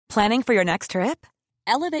Planning for your next trip?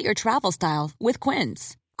 Elevate your travel style with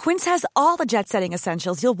Quince. Quince has all the jet-setting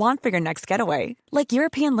essentials you'll want for your next getaway, like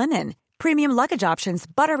European linen, premium luggage options,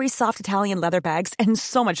 buttery soft Italian leather bags, and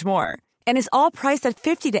so much more. And is all priced at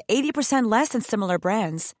 50 to 80% less than similar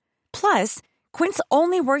brands. Plus, Quince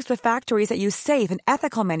only works with factories that use safe and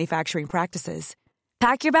ethical manufacturing practices.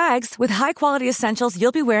 Pack your bags with high-quality essentials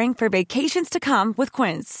you'll be wearing for vacations to come with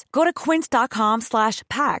Quince. Go to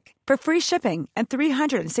quince.com/pack for free shipping and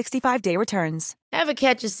 365-day returns. Ever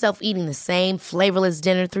catch yourself eating the same flavorless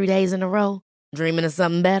dinner 3 days in a row? Dreaming of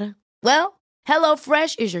something better? Well,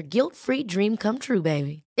 HelloFresh is your guilt-free dream come true,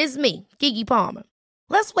 baby. It's me, Keke Palmer.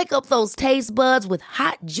 Let's wake up those taste buds with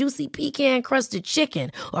hot, juicy pecan-crusted chicken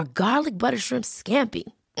or garlic butter shrimp scampi.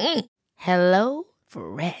 Hello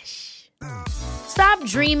Fresh. Stop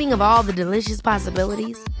dreaming of all the delicious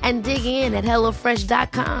possibilities and dig in at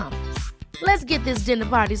HelloFresh.com. Let's get this dinner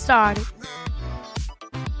party started.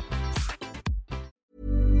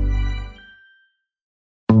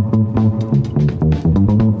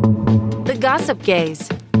 The Gossip Gaze.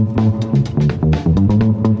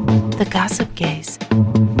 The Gossip Gaze.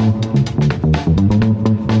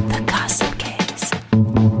 The Gossip Gaze.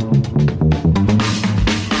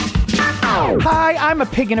 Hi, I'm a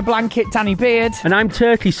pig in a blanket, Danny Beard. And I'm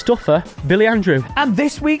turkey stuffer, Billy Andrew. And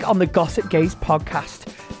this week on the Gossip Gaze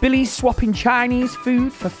podcast, Billy's swapping Chinese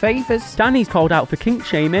food for favours. Danny's called out for kink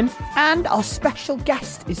shaming. And our special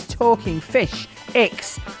guest is talking fish,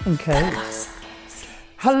 icks and curds.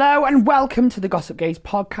 Hello and welcome to the Gossip Gaze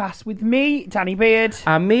podcast with me, Danny Beard.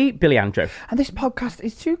 And me, Billy Andrew. And this podcast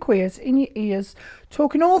is two queers in your ears,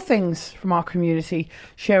 talking all things from our community,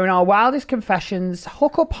 sharing our wildest confessions,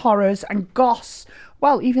 hookup horrors and goss,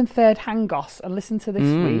 well, even third-hand goss. And listen to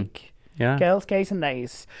this week, girls, gays and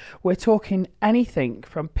theys. We're talking anything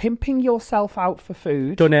from pimping yourself out for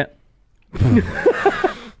food. Done it.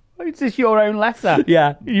 Is this your own letter?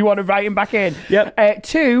 Yeah. You want to write him back in? Yep.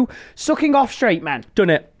 To sucking off straight men.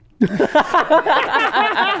 Done it.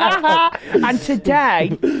 And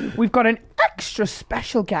today we've got an extra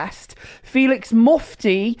special guest, Felix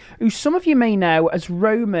Mufti, who some of you may know as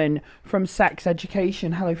Roman from Sex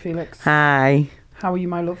Education. Hello, Felix. Hi. How are you,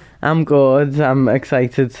 my love? I'm good. I'm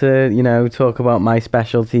excited to, talk about my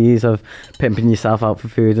specialties of pimping yourself out for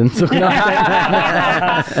food and stuff.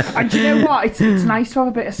 And do you know what? It's nice to have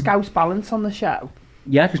a bit of Scouse balance on the show.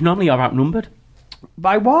 Yeah, because normally you're outnumbered.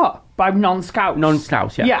 By what? By non-Scouts?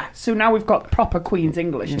 Non-Scouts, yeah. Yeah, so now we've got proper Queen's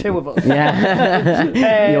English, two of us.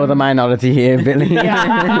 Yeah. You're the minority here, Billy.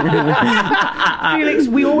 Yeah. Felix,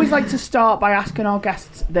 we always like to start by asking our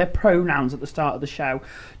guests their pronouns at the start of the show,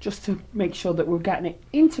 just to make sure that we're getting it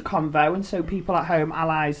into convo and so people at home,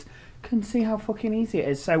 allies, can see how fucking easy it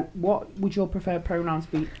is. So what would your preferred pronouns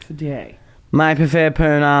be for today? My preferred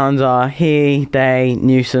pronouns are he, they,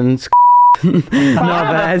 nuisance,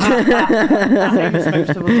 knobhead. Same as most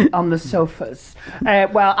of us on the sofas.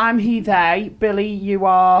 Well, I'm he, they. Billy, you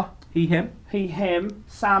are... He, him. He, him.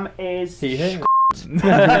 Sam is... He, him.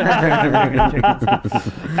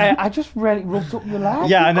 I just really rubbed up your leg.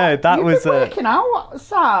 Yeah, I know. That You've was been working out,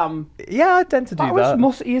 Sam. Yeah, I tend to do that. That was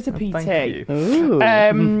musty as a PT. Thank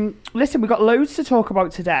you. Listen, we've got loads to talk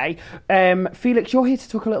about today. Felix, you're here to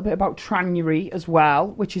talk a little bit about Tranuary as well,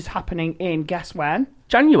 which is happening in, guess when?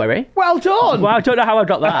 January. Well done. Well, I don't know how I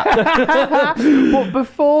got that. But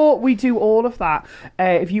before we do all of that,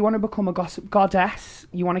 if you want to become a gossip goddess,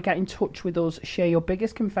 you want to get in touch with us, share your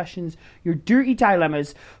biggest confessions, your dirty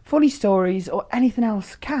dilemmas, funny stories, or anything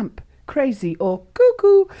else, camp, crazy, or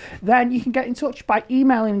cuckoo, then you can get in touch by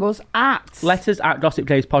emailing us at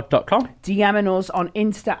letters@gossipdayspod.com, DMing us on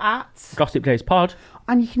Insta at gossipdayspod,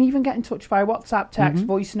 and you can even get in touch via WhatsApp, text,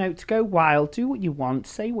 voice notes. Go wild, do what you want,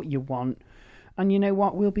 say what you want. And you know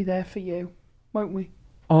what? We'll be there for you, won't we?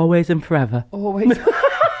 Always and forever. Always.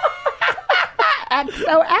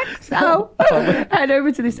 XOXO. Head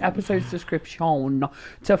over to this episode's description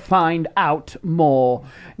to find out more.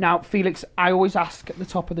 Now, Felix, I always ask at the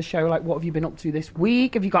top of the show, like, what have you been up to this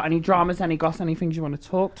week? Have you got any dramas, any goss, any things you want to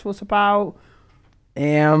talk to us about?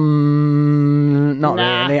 Not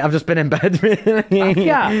really. I've just been in bed, really.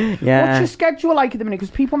 Yeah. Yeah. What's your schedule like at the minute?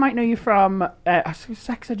 Because people might know you from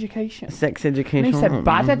Sex Education. Sex Education. And they said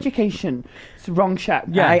bad education. It's the wrong show.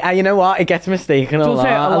 Yeah. You know what? It gets mistaken a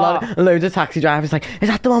lot. Loads of taxi drivers like, is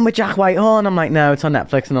that the one with Jack Whitehorn? I'm like, no, it's on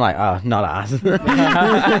Netflix. And they're like, oh, not us. Carry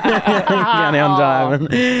on driving.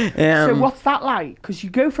 So what's that like? Because you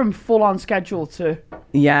go from full on schedule to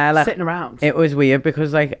sitting around. It was weird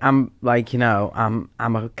because I'm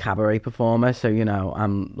a cabaret performer, so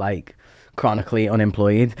I'm like chronically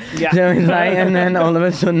unemployed. Yeah. So it's like, and then all of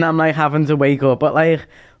a sudden I'm like having to wake up at like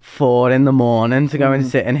 4 a.m. to go and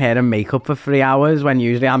sit in here and make up for 3 hours when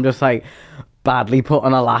usually I'm just like badly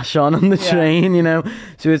putting a lash on the train, you know.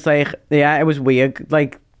 So it's like, yeah, it was weird,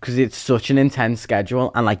 like, because it's such an intense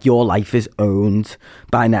schedule, and like your life is owned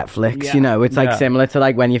by Netflix, you know. It's like similar to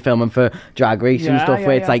like when you're filming for Drag Race and stuff,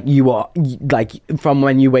 where it's like you are like from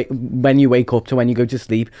when you wake up to when you go to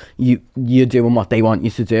sleep, you're doing what they want you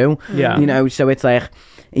to do, you know. So it's like,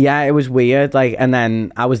 yeah, it was weird, like, and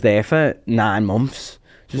then I was there for 9 months.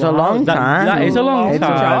 Just a long time. That is a long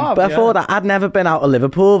time. But before that, I'd never been out of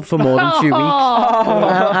Liverpool for more than 2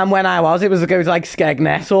 weeks. And when I was, it was to go to like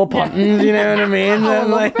Skegness or Pontins, you know what I mean? I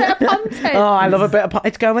love a bit of Pontins. Oh, I love a bit of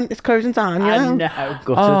it's closing down, you know? I know.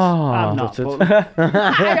 Gutted. I'm not.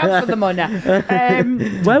 I am for the money.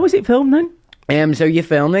 Where was it filmed then? So you're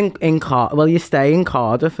filming in you stay in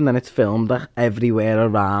Cardiff, and then it's filmed like everywhere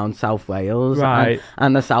around South Wales, right,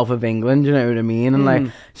 and the south of England. You know what I mean? And like,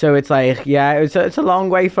 so it's like, yeah, it's a long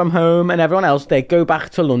way from home, and everyone else they go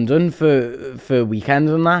back to London for weekends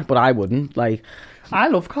and that, but I wouldn't. Like, I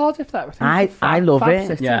love Cardiff though. I love it.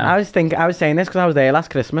 City. Yeah, I was saying this because I was there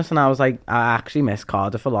last Christmas, and I was like, I actually miss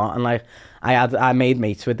Cardiff a lot, and like. I made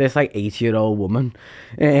mates with this like 80-year-old woman,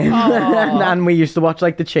 and we used to watch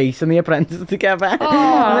like The Chase and The Apprentice together.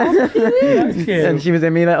 And she was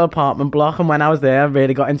in my little apartment block, and when I was there, I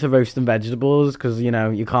really got into roasting vegetables because you know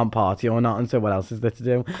you can't party or not, and so what else is there to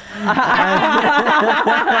do? And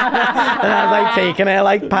I was like taking her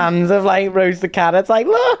like pans of like roasted carrots, like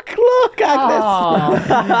look,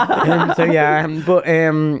 Agnes. So yeah, but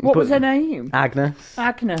what was her name? Agnes.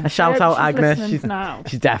 Agnes. A shout out, Agnes.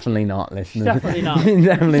 She's definitely not listening. She's definitely not.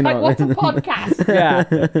 Definitely not. Like, what's a podcast?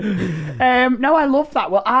 No, I love that.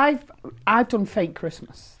 Well, I've done fake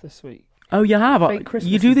Christmas this week. Oh, you have? Fake Christmas.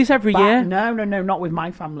 You do this every year? No, not with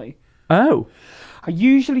my family. Oh. I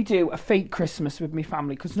usually do a fake Christmas with my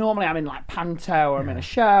family because normally I'm in like Panto or I'm in a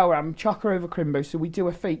show or I'm chocker over Crimbo. So we do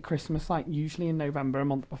a fake Christmas like usually in November, a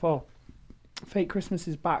month before. Fake Christmas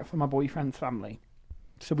is back for my boyfriend's family.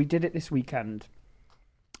 So we did it this weekend.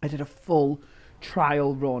 I did a full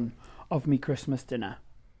trial run of me Christmas dinner.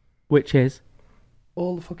 Which is?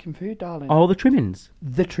 All the fucking food, darling. All the trimmings?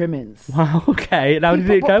 The trimmings. Wow, okay. Now did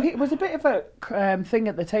it go? It was a bit of a thing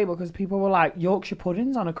at the table because people were like, Yorkshire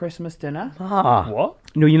puddings on a Christmas dinner. What?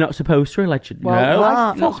 No, you're not supposed to, allegedly. Well, no,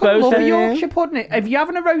 I not supposed love to. a Yorkshire pudding. If you're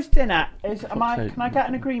having a roast dinner, can I get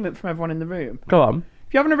an agreement from everyone in the room? Go on.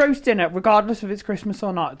 If you're having a roast dinner, regardless if it's Christmas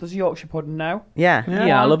or not, does a Yorkshire pudding no? Yeah.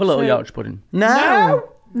 Yeah, I love a little Yorkshire pudding. No.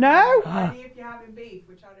 Only if you're having beef,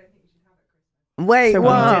 which I don't think you should have at Christmas. Wait, so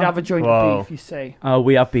what? we did have a joint of beef, you see. Oh,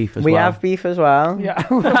 we have beef as well. We have beef as well. Yeah.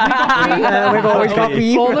 We've always got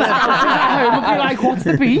beef. All the houses at home will be like, what's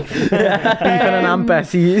the beef? Beef and an Aunt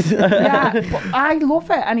Bessie's. Yeah, but I love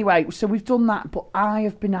it. Anyway, so we've done that, but I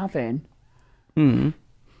have been having...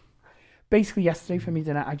 Basically, yesterday for me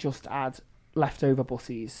dinner, I just had leftover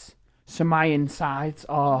butties. So my insides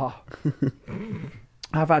are...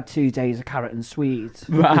 I've had 2 days of carrot and sweet.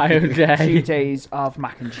 Right, okay. 2 days of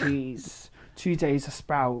mac and cheese. 2 days of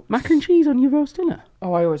sprouts. Mac and cheese on your roast dinner?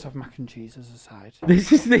 Oh, I always have mac and cheese as a side.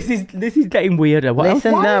 This is getting weirder. What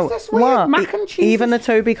Listen, else? no. Is this weird? What? Mac and cheese. Even the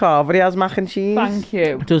Toby Carvery has mac and cheese. Thank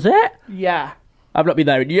you. Does it? Yeah. I've not been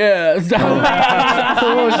there in years.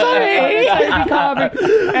 Oh, sorry. Toby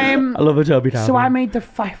Carvery. I love a Toby Carvery. So I made the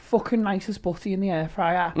fucking nicest butty in the air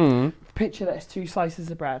fryer. Picture this: 2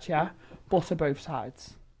 slices of bread, yeah, butter both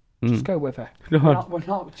sides. Just go with it. We're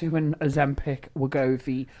not doing a Ozempic,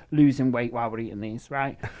 Wegovy, losing weight while we're eating these,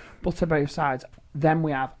 right? Butter both sides. Then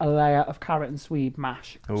we have a layer of carrot and swede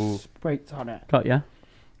mash sprayed on it. Got ya.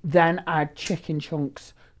 Then I had chicken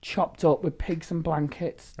chunks chopped up with pigs and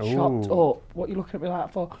blankets, chopped up. What are you looking at me like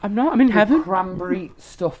that for? I'm not. I'm in heaven. Cranberry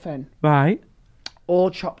stuffing. Right.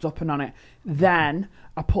 All chopped up and on it. Then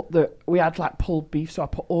I we had like pulled beef, so I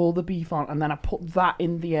put all the beef on, and then I put that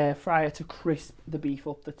in the air fryer to crisp the beef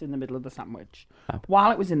up that's in the middle of the sandwich.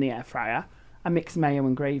 While it was in the air fryer, I mixed mayo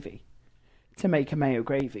and gravy to make a mayo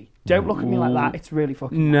gravy. Don't look at me like that. It's really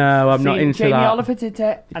fucking No, nice. I'm not into Jamie that. Oliver did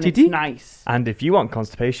it, and Did it's he? nice. And if you want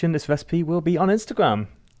constipation, this recipe will be on Instagram.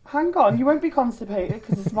 Hang on, you won't be constipated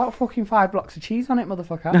because there's about fucking 5 blocks of cheese on it,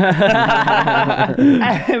 motherfucker.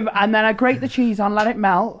 And then I grate the cheese on, let it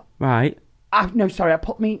melt. Right. I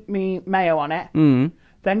put me mayo on it.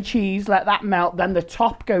 Then cheese, let that melt. Then the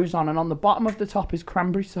top goes on, and on the bottom of the top is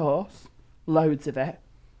cranberry sauce, loads of it.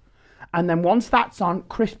 And then once that's on,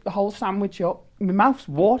 crisp the whole sandwich up. My mouth's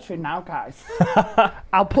watering now, guys.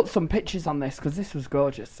 I'll put some pictures on this because this was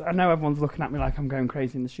gorgeous. I know everyone's looking at me like I'm going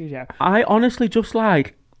crazy in the studio. I honestly just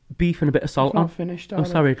like beef and a bit of salt on. Not finished. Oh,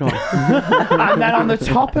 sorry, go on. And then on the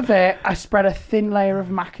top of it, I spread a thin layer of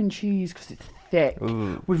mac and cheese because it's thick,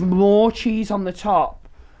 with more cheese on the top.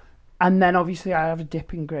 And then obviously I have a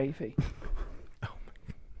dip in gravy.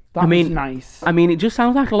 That was nice. I mean, it just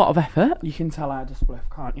sounds like a lot of effort. You can tell I had a spliff,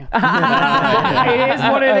 can't you? It is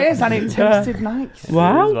what it is, and it tasted nice.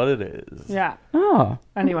 Wow. It is what it is. Yeah. Oh.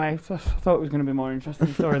 Anyway, so I thought it was going to be more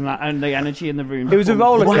interesting storing that and the energy in the room. It was a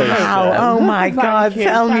roller coaster. Wow! Oh my God!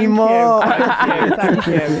 Tell me more. Thank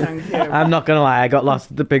you. I'm not gonna lie, I got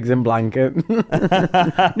lost at the pigs in blanket. No,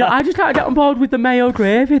 I just had to get on board with the mayo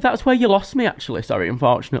gravy. That's where you lost me, actually. Sorry,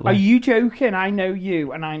 unfortunately. Are you joking? I know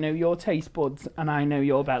you, and I know your taste buds, and I know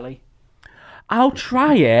your belly. I'll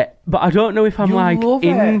try it, but I don't know if I'm You'll love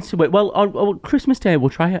into it. Well, on Christmas Day, we'll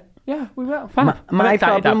try it. Yeah, we will. Fab. My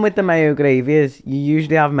problem with the mayo gravy is you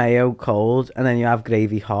usually have mayo cold and then you have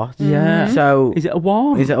gravy hot. Yeah. So Is it a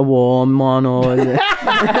warm? is it a warm one or is it,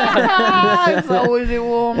 It's always a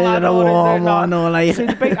warm is one. it a or is it warm not? one or like? So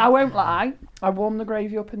I won't lie. I warmed the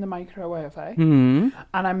gravy up in the microwave, and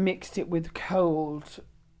I mixed it with cold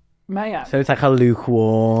mayo. So it's like a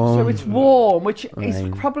lukewarm. So it's warm, which is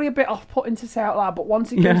Right. probably a bit off-putting to say out loud, but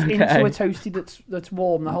once it goes into a toasty that's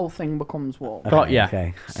warm, the whole thing becomes warm. Got ya.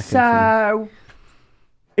 Okay. I can So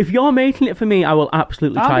If you're making it for me, I will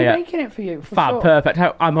absolutely I'll try be it. making it for you. For Fab, sure. perfect.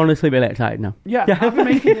 I'm honestly really excited now. Yeah, I'll be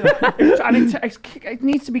making it. And it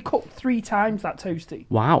needs to be cooked 3 times, that toasty,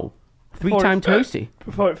 Wow. 3-time toasty.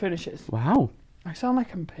 before it finishes. Wow. I sound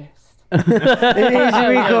like I'm pissed. You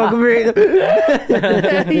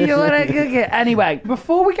wanna cook it? Anyway,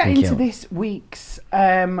 before we get Thank into you. this week's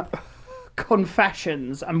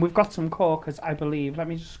confessions, and we've got some corkers, I believe. Let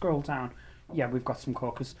me just scroll down. Yeah, we've got some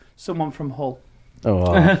corkers. Someone from Hull.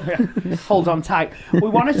 Oh, Hold on tight. We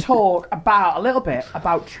want to talk a little bit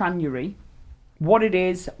about Tranuary, what it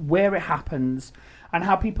is, where it happens, and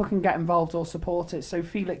how people can get involved or support it. So,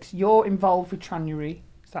 Felix, you're involved with Tranuary.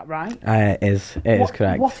 Is that right? it is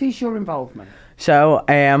correct. What is your involvement? So,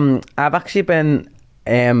 I've actually been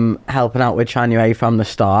helping out with Tranuary from the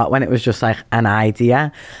start when it was just like an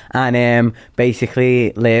idea, and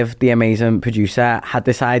basically Liv, the amazing producer, had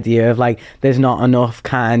this idea of like there's not enough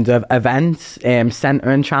kind of events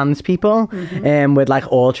centering trans people with like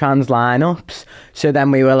all trans lineups. So then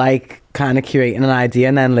we were like kind of curating an idea,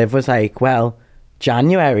 and then Liv was like, well,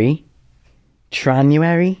 Tranuary.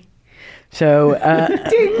 So,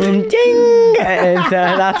 ding!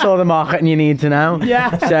 That's all the marketing you need to know.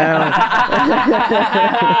 Yeah.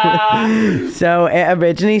 So it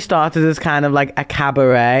originally started as kind of like a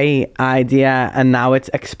cabaret idea, and now it's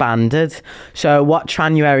expanded. So what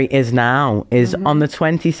Tranuary is now is on the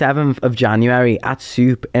 27th of January at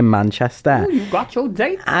Soup in Manchester. Oh, you got your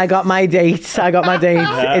date. I got my dates.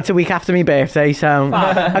 It's a week after my birthday, so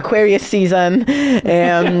Aquarius season.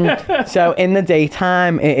 So in the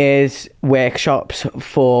daytime, it is workshops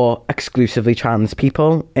for exclusively trans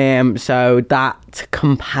people. So that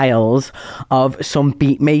compiles of some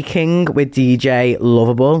beat making with DJ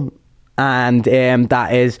Lovable. And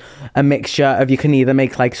that is a mixture of, you can either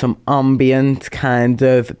make like some ambient kind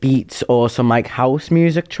of beats or some like house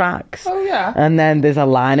music tracks. Oh, yeah. And then there's a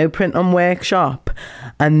lino printing workshop.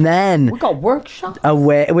 And then We got workshops.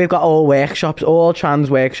 we've got all workshops, all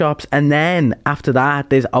trans workshops. And then after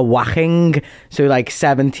that, there's a whacking. So like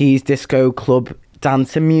 70s disco club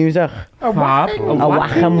dancing music. A whacking. A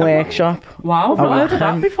whacking workshop. Wow, I've not heard of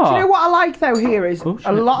that before. Do you know what I like though here is Oh, a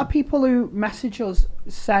shit. lot of people who message us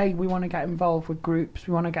say we want to get involved with groups,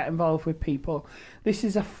 we want to get involved with people. This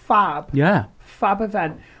is a fab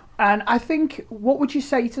event. And I think, what would you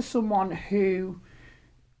say to someone who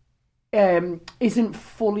isn't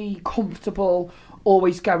fully comfortable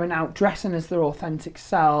always going out dressing as their authentic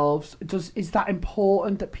selves? Is that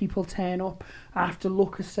important that people turn up and have to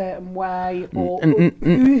look a certain way, or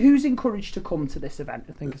who's encouraged to come to this event,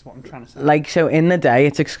 I think is what I'm trying to say. Like, so in the day,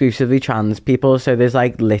 it's exclusively trans people. So there's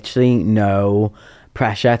like literally no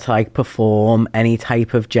pressure to like perform any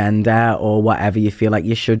type of gender or whatever you feel like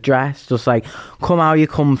you should dress. Just like, come how you're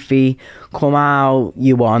comfy, come how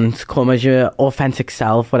you want, come as your authentic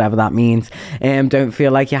self, whatever that means. Don't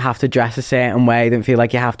feel like you have to dress a certain way, don't feel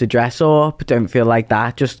like you have to dress up, don't feel like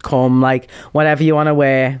that. Just come like whatever you want to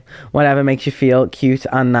wear, whatever makes you feel cute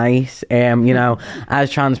and nice. You know, as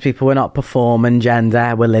trans people, we're not performing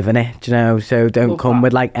gender, we're living it, you know, so don't Love come that.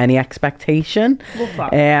 with like any expectation. Love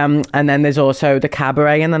that. And then there's also the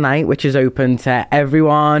cabaret in the night, which is open to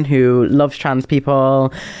everyone who loves trans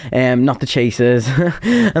people, not the chasers,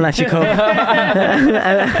 unless you come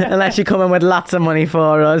unless you come in with lots of money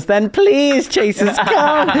for us, then please, chasers,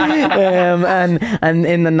 come. And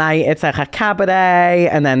in the night, it's like a cabaret,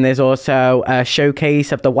 and then there's also a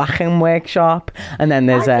showcase of the Wachan workshop, and then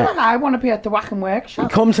there's I want to be at the Wachan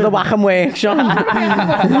workshop. Come to the Wachan workshop.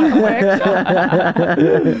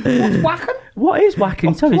 What's Wachan? What is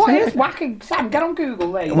whacking? Sorry, What say is it. whacking? Sam, get on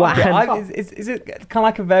Google there. Wachan. Is it kind of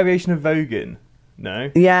like a variation of Vogan?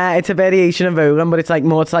 No. Yeah, it's a variation of Vogan, but it's like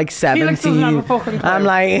more, it's like 70s. Felix doesn't have a fucking clue. I'm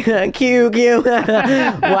like, cute.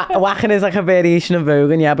 Wachan is like a variation of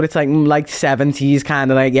Vogan, yeah, but it's like 70s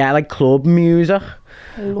kind of like, yeah, like club music.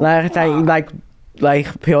 Like, it's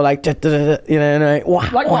like pure like, you know, like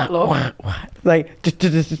what, love? Like, Whack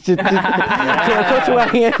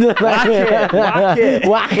it.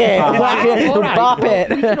 Bop it.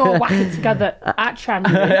 We can all whack it together at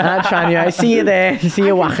January. At January, I see you there. See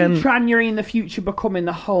you whacking. January in the future becoming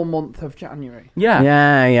the whole month of January. Yeah.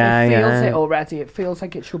 Yeah. It feels it already. It feels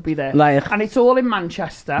like it should be there. Like, and it's all in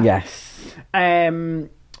Manchester. yes.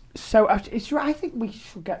 So I think we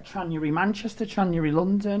should get January Manchester, January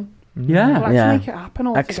London. Yeah. Let's make it happen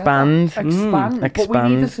all Expand. Together. But we need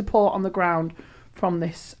Expand. the support on the ground from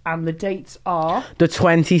this, and the dates are the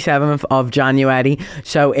 27th of January.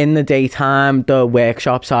 So in the daytime, the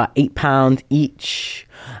workshops are £8 each.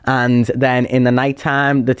 And then in the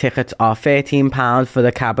nighttime, the tickets are £13 for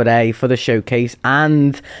the cabaret, for the showcase.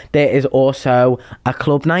 And there is also a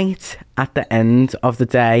club night at the end of the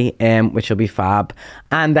day, which will be fab.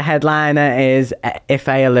 And the headliner is Ife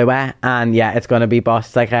Alua. And yeah, it's going to be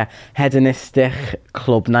boss, like a hedonistic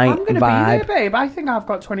club night I'm going to vibe. be there, babe. I think I've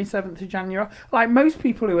got 27th of January. Like most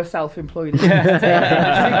people who are self-employed.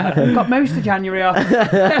 Got most of January off.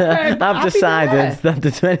 I've decided that the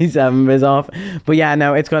 27th is off. But yeah,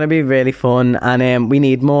 no, it's going to be really fun. And we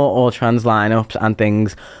need more all trans lineups and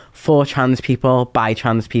things for trans people, by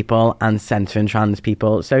trans people, and centering trans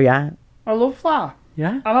people. So yeah. I love that.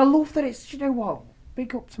 Yeah. And I love that it's, you know what,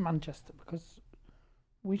 big up to Manchester, because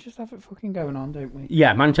we just have it fucking going on, don't we?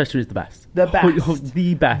 Yeah, Manchester is the best. The best.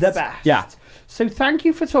 The best. The best. Yeah. So thank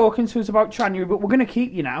you for talking to us about January, but we're going to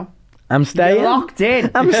keep you now. I'm staying. You're locked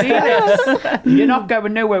in. I'm staying. You're not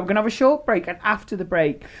going nowhere. We're going to have a short break, and after the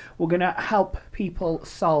break, we're going to help people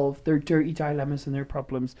solve their dirty dilemmas and their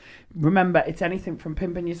problems. Remember, it's anything from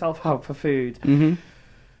pimping yourself out for food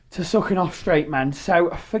to sucking off straight men. So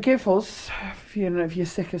forgive us if you're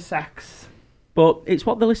sick of sex. But it's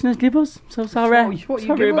what the listeners give us. So sorry. What you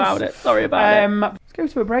Sorry give about us. it. Sorry about it. Let's go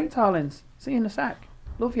to a break, darlings. See you in a sec.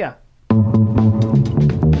 Love ya.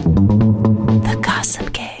 The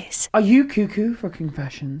Gossip Gaze. Are you cuckoo for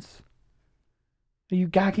confessions? Are you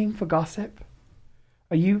gagging for gossip?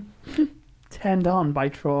 Are you turned on by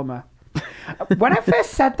trauma? When I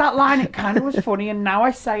first said that line, it kind of was funny, and now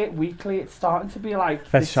I say it weekly. It's starting to be like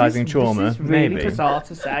Fetishizing trauma, This is really maybe. bizarre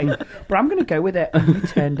to say, but I'm going to go with it. Are you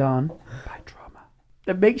turned on by trauma?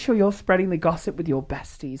 Then make sure you're spreading the gossip with your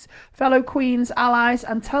besties, fellow queens, allies,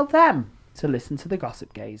 and tell them to listen to the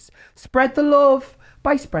Gossip Gaze. Spread the love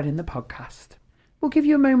by spreading the podcast. We'll give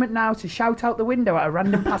you a moment now to shout out the window at a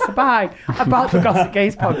random passerby about the Gossip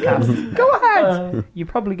Gaze podcast. Go ahead. You're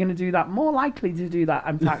probably going to do that, more likely to do that,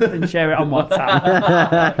 in fact, than share it on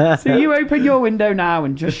WhatsApp. So you open your window now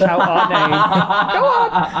and just shout our name. Go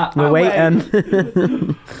on. We're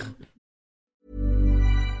waiting.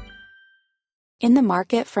 In the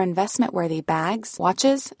market for investment-worthy bags,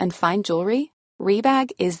 watches, and fine jewelry,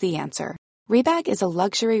 Rebag is the answer. Rebag is a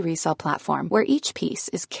luxury resale platform where each piece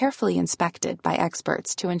is carefully inspected by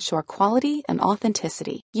experts to ensure quality and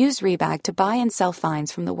authenticity. Use Rebag to buy and sell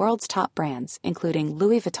finds from the world's top brands, including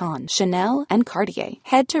Louis Vuitton, Chanel, and Cartier.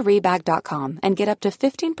 Head to Rebag.com and get up to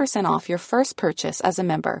 15% off your first purchase as a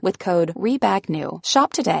member with code REBAGNEW.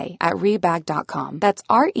 Shop today at Rebag.com. That's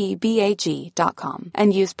REBAG.com.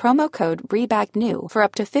 And use promo code REBAGNEW for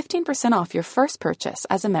up to 15% off your first purchase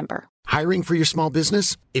as a member. Hiring for your small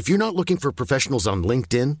business? If you're not looking for professionals on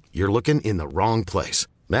LinkedIn, you're looking in the wrong place.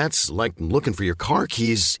 That's like looking for your car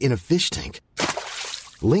keys in a fish tank.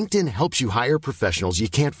 LinkedIn helps you hire professionals you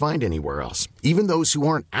can't find anywhere else, even those who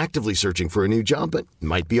aren't actively searching for a new job but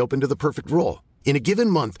might be open to the perfect role. In a given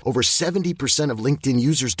month, over 70% of LinkedIn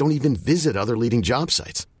users don't even visit other leading job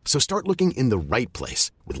sites. So start looking in the right place.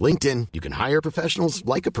 With LinkedIn, you can hire professionals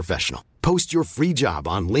like a professional. Post your free job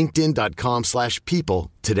on linkedin.com/people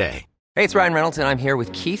today. Hey, it's Ryan Reynolds, and I'm here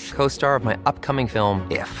with Keith, co-star of my upcoming film,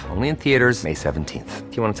 If, only in theaters May 17th.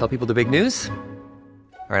 Do you want to tell people the big news?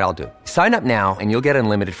 All right, I'll do it. Sign up now and you'll get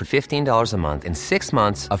unlimited for $15 a month and 6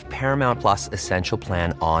 months of Paramount Plus Essential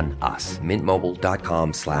Plan on us.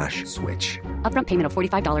 MintMobile.com/switch. Upfront payment of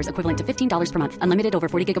 $45 equivalent to $15 per month. Unlimited over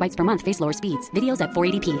 40 gigabytes per month. Face lower speeds. Videos at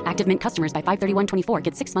 480p. Active Mint customers by 531.24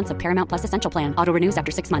 get 6 months of Paramount Plus Essential Plan. Auto renews after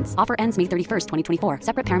 6 months. Offer ends May 31st, 2024.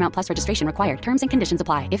 Separate Paramount Plus registration required. Terms and conditions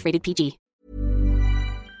apply if rated PG.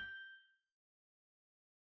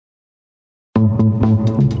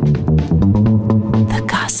 The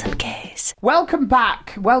Gossip Gaze. Welcome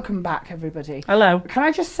back, everybody. Hello. Can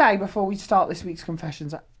I just say before we start this week's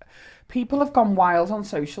confessions, people have gone wild on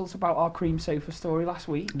socials about our cream sofa story last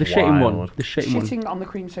week. The shitting one. The shitting one. Shitting on the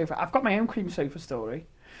cream sofa. I've got my own cream sofa story,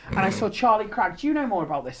 and I saw Charlie Cragg. Do you know more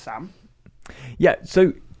about this, Sam? Yeah,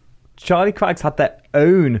 so Charlie Cragg's had their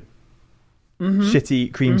own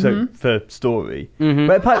shitty cream sofa story.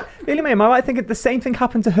 But really, mate, am I right thinking the same thing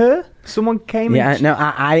happened to her? Someone came and... No,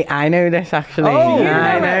 I know this, actually. Oh, you know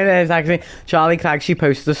I know this, actually. Charlie Cragg, she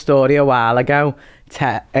posted a story a while ago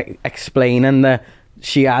explaining that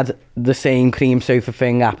she had the same cream sofa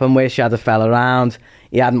thing happen where she had a fella around,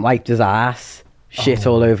 he hadn't wiped his ass, shit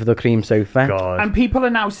all over the cream sofa. God. And people are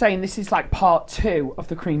now saying this is like part 2 of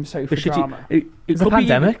the cream sofa drama. It It's a could be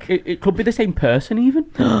pandemic. It could be the same person, even.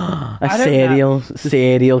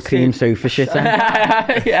 serial cream sofa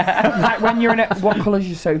shitter. Yeah. Like when you're in it, what colour's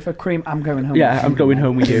your sofa? Cream. I'm going home. Yeah, I'm going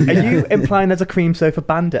home with you. Are you implying there's a cream sofa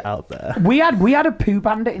bandit out there? We had a poo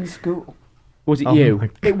bandit in school. Was it Oh you? my-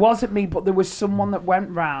 It wasn't me, but there was someone that went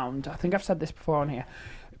round. I think I've said this before on here.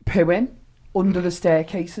 Pooing under the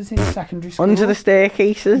staircases in secondary school. Under the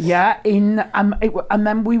staircases? Yeah, and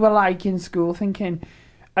then we were like in school thinking,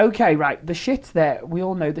 okay, right, the shit's there. We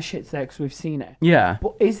all know the shit's there because we've seen it. Yeah.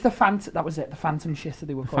 But is the phantom? That was it. The phantom shitter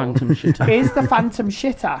they were called. Phantom shitter. Is the phantom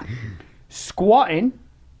shitter squatting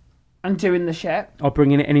and doing the shit, Or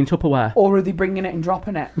bringing it in Tupperware. or are they bringing it and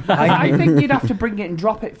dropping it? I think you'd have to bring it and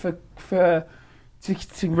drop it to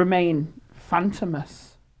remain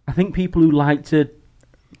phantomous. I think people who like to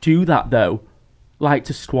do that, though, like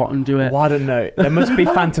to squat and do it. Well, I don't know. There must be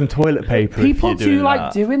phantom toilet paper. People if you're doing do like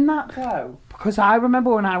that. doing that though, because I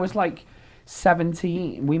remember when I was like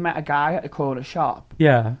 17, we met a guy at a corner shop.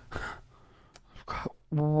 Yeah.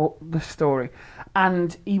 The story,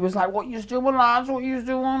 and he was like, "What you doing, lads? What you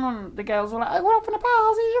doing?" And the girls were like, "I went for the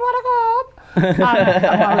party. You want to go?" and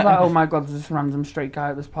I was like, "Oh my god, there's this random straight guy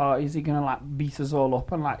at this party. Is he gonna like beat us all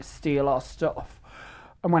up and like steal our stuff?"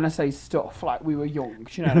 And when I say stuff, like we were young,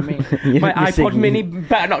 do you know what I mean? My iPod Mini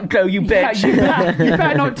better not go, you bitch. Yeah, you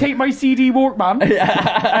better not take my CD Walkman.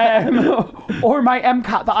 Or my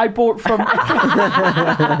MCAT that I bought from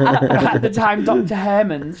at the time Dr.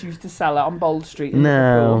 Herman's used to sell it on Bold Street in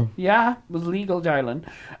Liverpool. Yeah, it was legal, darling.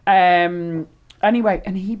 Anyway,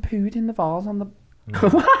 and he pooed in the vase on the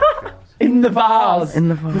in the vase. In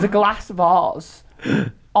the vase. It was a glass vase.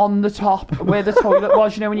 On the top where the toilet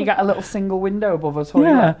was, you know, when you get a little single window above a toilet.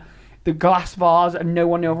 Yeah. The glass vase, and no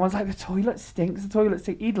one knew. Everyone's like, the toilet stinks, the toilet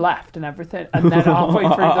stinks. He'd left and everything. And then halfway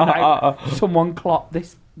through the night, someone clocked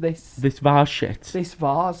this vase shit. This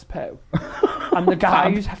vase poo. And the guy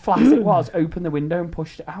whose flat it was opened the window and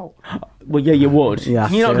pushed it out. Well, yeah, you would. Yeah,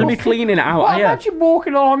 You're not so- going to be cleaning it out, Well, are you? imagine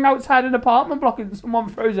walking along outside an apartment block and someone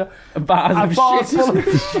throws a vase of full of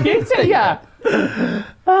shit at you.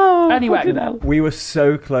 Oh, Anyway. fucking hell. We were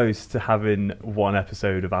so close to having one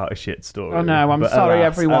episode about a shit story. Oh no, I'm but sorry,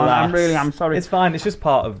 alas, everyone. alas. I'm sorry. It's fine. It's just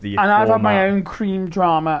part of the. And I've had my format. own cream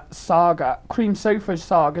drama saga, cream sofa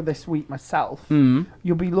saga this week myself.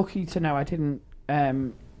 You'll be lucky to know I didn't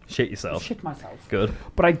Shit yourself. shit myself. Good.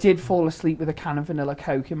 But I did fall asleep with a can of vanilla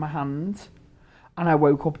Coke in my hand. And I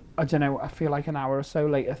woke up, I don't know, I feel like an hour or so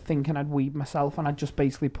later thinking I'd weed myself, and I just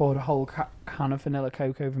basically poured a whole can of vanilla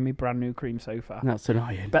Coke over me brand new cream sofa. That's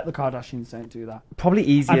annoying. Bet the Kardashians don't do that. Probably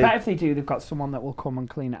easier. I bet if they do, they've got someone that will come and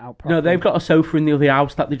clean it out properly. No, they've got a sofa in the other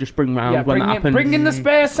house that they just bring round Yeah, when that happens. bring in the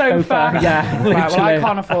spare sofa. Yeah, Right, well, I literally.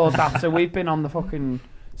 can't afford that, so we've been on the fucking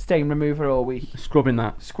stain remover all week. Scrubbing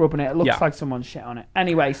that. Scrubbing it. It looks Yeah. like someone's shit on it.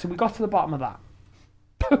 Anyway, so we got to the bottom of that.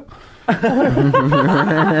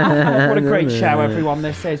 What a great show, everyone,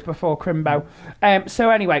 this is before Crimbo. So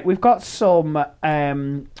anyway, we've got some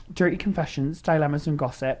dirty confessions, dilemmas and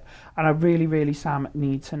gossip, and I really, really, Sam,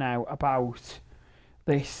 need to know about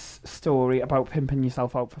this story about pimping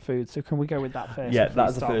yourself out for food. So can we go with that first? Yeah, before we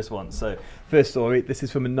that's the start? first one. So, first story, this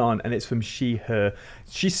is from a non, and it's from she, her.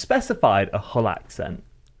 She specified a Hull accent.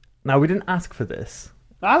 Now, we didn't ask for this.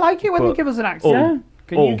 I like it when you give us an accent.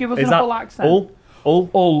 Can you give us a full accent? All.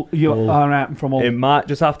 All right, I'm from all. It might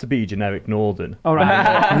just have to be generic Northern. All right.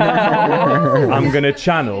 I'm going to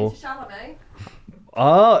channel.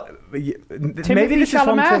 Oh, maybe this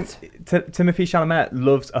Chalamet. is one Timothy Chalamet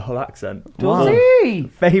loves a Hull accent. Does he?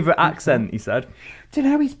 Favourite accent, he said. Do you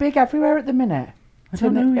know he's big everywhere at the minute? I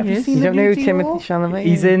don't know who Have he you is. seen You the don't know new who Timothy Dior? Chalamet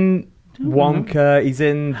He's is? in Wonka, he's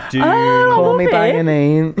in Dune. Call Me love By it. Your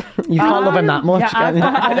Name. You can't love him that much, can you?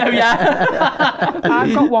 I know, yeah.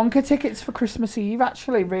 I've got Wonka tickets for Christmas Eve,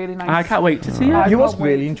 actually. Really nice. I can't wait to see You it. know what's can't wait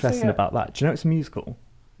really to interesting see it. about that? Do you know it's a musical?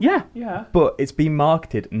 Yeah. Yeah. But it's been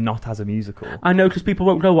marketed not as a musical. I know, because people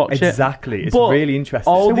won't go watch it. Exactly. It's But really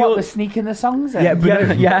interesting. all So the what, o- they're sneaking the songs in? Yeah, but no,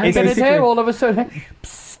 yeah. it's Gonna basically- do all of a sudden,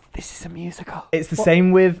 psst, this is a musical. It's the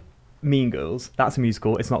same with Mean Girls. That's a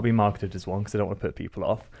musical. It's not being marketed as one because they don't want to put people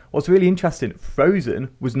off. What's really interesting, Frozen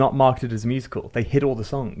was not marketed as a musical. They hid all the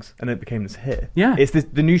songs and it became this hit. Yeah. It's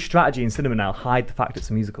the new strategy in cinema now. Hide the fact it's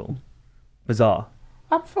a musical. Bizarre.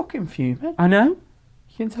 I'm fucking fuming. I know.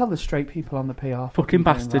 You can tell the straight people on the PR. Fucking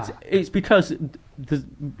bastards. It's because, there's,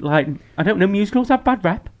 like, I don't know, musicals have bad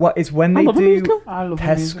rep. Well, it's when I they love a do musical. I love a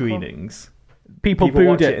test musical. screenings. People People booed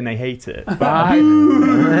watch it. it and they hate it. People are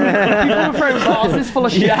throwing vases full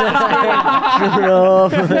of shit. Get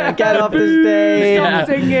off the stage. Stop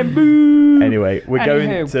singing, boo. Anyway, we're going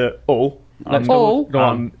Anywho. to Hull. Let's Hull? go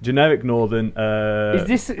on. Generic Northern. Is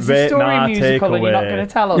this rate story my musical and you're not takeaway. going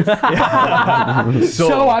to tell us?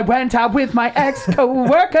 So I went out with my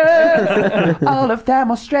ex-co-workers. All of them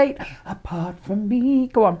are straight, apart from me.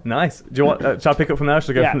 Go on. Nice. Do you want? Shall I pick up from there? Or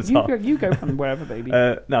should I go Yeah, from the top? you go from wherever, baby.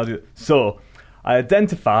 No, I'll do it. So, I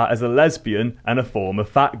identify as a lesbian and a former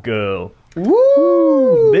fat girl.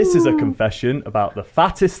 Woo! This is a confession about the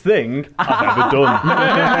fattest thing I've ever done.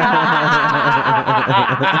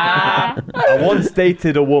 I once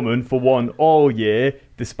dated a woman for one all year,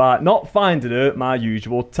 despite not finding her my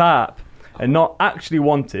usual type and not actually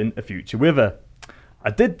wanting a future with her. I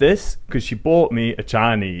did this because she bought me a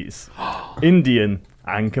Chinese, Indian,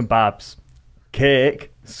 and kebabs,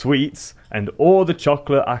 cake, sweets, and all the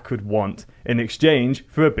chocolate I could want in exchange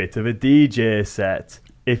for a bit of a DJ set,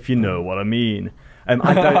 if you know what I mean. I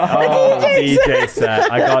don't. Oh, DJ set.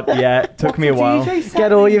 I got. Yeah, it took me a while.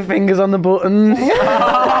 Get all your fingers on the buttons.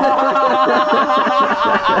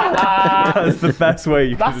 That's the best way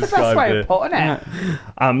you can That's the describe best way it. of putting it.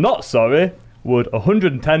 I'm not sorry. Would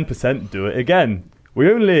 110% do it again. We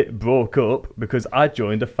only broke up because I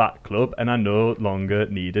joined a fat club and I no longer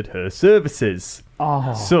needed her services.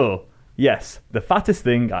 Oh. So, yes, the fattest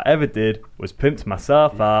thing I ever did was pimped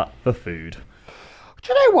myself out for food.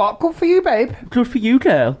 Do you know what? Good for you, babe. Good for you,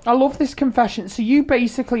 girl. I love this confession. So you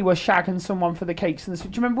basically were shagging someone for the cakes and the... Do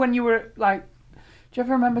you remember when you were like... Do you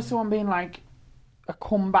ever remember someone being like... A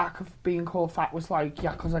comeback of being called fat was like,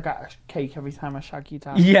 yeah, because I get a cake every time I shag you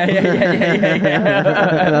down. Yeah.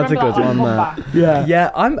 That's a good one, that.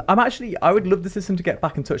 Yeah, I'm actually, I would love the system to get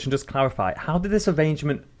back in touch and just clarify, how did this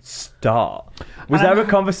arrangement start? Was there a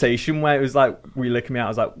conversation where it was like, were you licking me out? I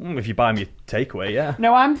was like, if you buy me a takeaway, yeah.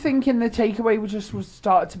 No, I'm thinking the takeaway was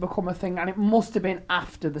started to become a thing, and it must have been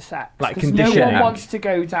after the sex. Like 'cause no conditioning. one wants to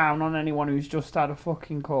go down on anyone who's just had a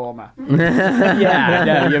fucking coma. Yeah,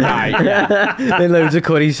 no, you're right. Yeah. With loads of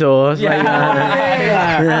curry sauce. Yeah. Like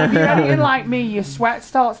that. If you're eating like me, your sweat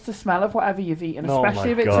starts to smell of whatever you've eaten, Oh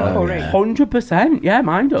especially my if it's God. a curry. 100%. Yeah,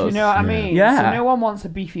 mine does. Do you know what I mean? Yeah. So no one wants a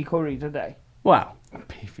beefy curry, do they? Well,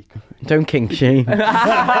 Don't kink shame. No,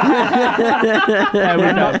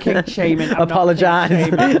 we're not kink shaming. I'm not Apologise.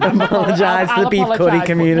 kink shaming. Apologise to the I'll beef apologise, curry but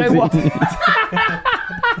community. no one-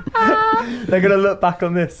 They're going to look back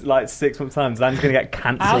on this like 6 months' time. Dan's going to get I'll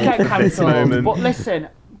cancelled get for this cancelled. moment. But listen,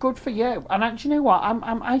 good for you. And do you know what?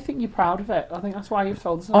 I think you're proud of it. I think that's why you've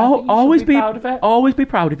told us. And I think you always should be proud of it. Always be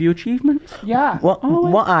proud of your achievements. Yeah. What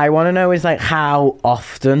I want to know is like how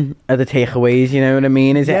often are the takeaways, you know what I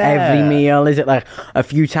mean? Is it every meal? Is it like a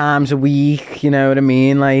few times a week? You know what I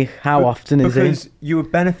mean? Like how often is it? Because you were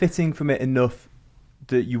benefiting from it enough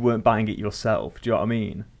that you weren't buying it yourself. Do you know what I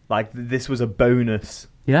mean? Like this was a bonus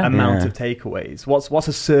amount of takeaways. What's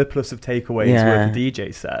a surplus of takeaways worth a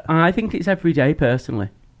DJ set? I think it's every day, personally.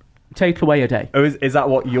 Take away a day. Oh, is that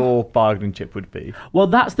what your bargaining chip would be? Well,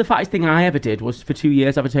 that's the fattest thing I ever did, was for 2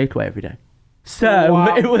 years have a takeaway every day. So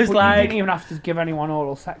Wow. it was But like... you didn't even have to give anyone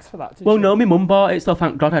oral sex for that, did Well, you? no, my mum bought it, so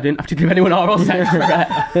thank God I didn't have to give anyone oral sex for it.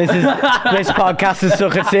 This podcast has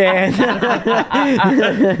took a turn.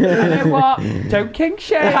 You know what? Don't kink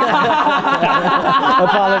shame.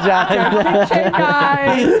 Apologise. Don't kink shame,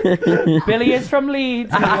 guys. Billy is from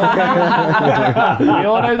Leeds. We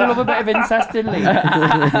all know they love a bit of incest in Leeds.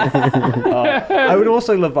 I would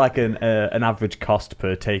also love like an average cost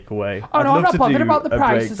per takeaway. Oh, I'd no, love I'm not to bothered do about the a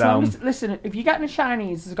price. As long breakdown. as, listen, if you're getting a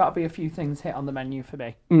Chinese, there's got to be a few things hit on the menu for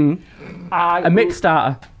me. A mixed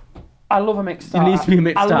starter. I love a mixed It starter. needs to be a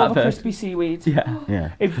mixed I love starter a first. crispy seaweed.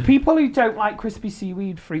 Yeah. If people who don't like crispy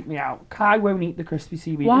seaweed freak me out, Kai won't eat the crispy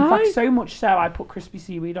seaweed. Why? In fact, so much so, I put crispy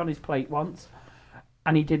seaweed on his plate once,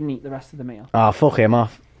 and he didn't eat the rest of the meal. Oh, fuck him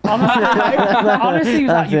off. Honestly, he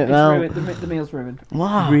was like, That's it now. the meal's ruined.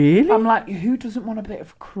 Wow. Really? I'm like, who doesn't want a bit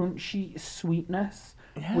of crunchy sweetness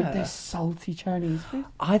with this salty Chinese food?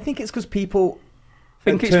 I think it's because people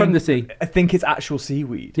Think it's from the sea. I think it's actual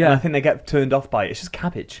seaweed. Yeah. And I think they get turned off by it. It's just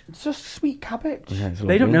cabbage. It's just sweet cabbage. Yeah, it's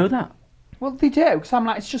They don't lovely. know that. Well, they do, because I'm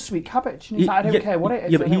like, it's just sweet cabbage. And he's like, I don't care what it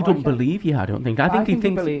is. Yeah, but I he don't don't like it. believe you, I don't think. I think he he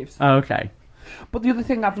thinks... believes. Oh, okay. But the other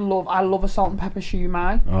thing I love a salt and pepper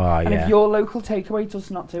shumai. Oh, And yeah. if your local takeaway does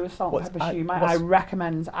not do a salt What's- and pepper I- shumai, what's- I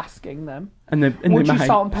recommend asking them, And would you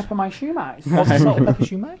salt and pepper my shumais? What's a salt and pepper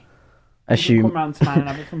shumai? A You can come shoe. round to mine and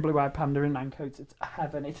have it from Blue Eyed Panda in Nancoats. It's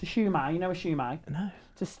heaven. It's a shumai. You know a shumai? No.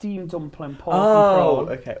 It's a steamed dumpling, pork and prawn.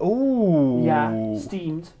 Okay. Ooh. Yeah,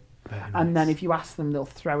 steamed. And then if you ask them, they'll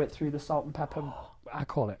throw it through the salt and pepper. I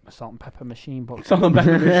call it a salt and pepper machine, but Salt and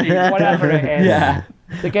pepper machine. whatever it is. Yeah.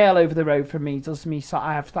 The girl over the road from me does me. So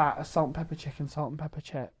I have that a salt and pepper chicken, salt and pepper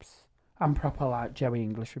chips. I'm proper like Joey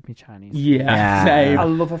English with me Chinese. Yeah, Yeah. I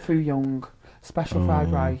same. love a fu young, special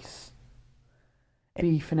fried rice,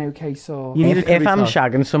 beef and okay sauce. You need a If I'm curry sauce.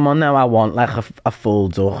 shagging someone now, I want like a full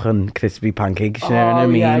duck and crispy pancakes. You know what I Oh,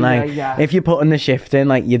 mean? yeah, like, yeah. if you're putting the shift in,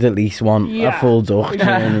 like you'd at least want a Yeah. full duck. Do you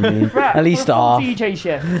know what I mean? Right, At least for a full half. DJ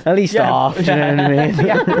shift. At least half. Do you know what I mean?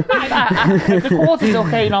 The quarter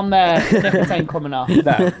duck ain't on there. The nipples ain't coming off.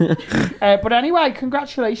 But anyway,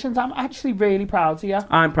 congratulations. I'm actually really proud of you.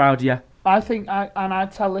 I'm proud of you. I think, and I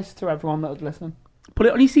tell this to everyone that would listen. Put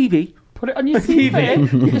it on your CV. Put it on your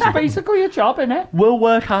CV. It's basically a job, innit? We'll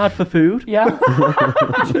work hard for food. Yeah.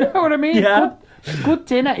 Do you know what I mean? Yeah. Good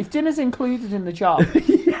dinner. If dinner's included in the job,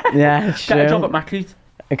 Yeah, it's Get a job true. at Mackey's.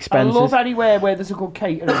 I Expenses. love anywhere where there's a good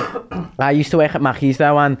catering. I used to work at Mackey's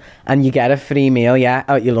though, and you get a free meal, yeah,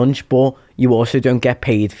 at your lunch, but you also don't get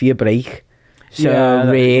paid for your break. So Yeah,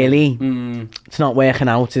 that's- really, it's not working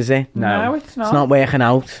out, is it? No. It's not. It's not working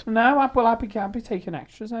out. No, I'd be taking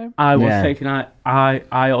extras home. I was Yeah. taking...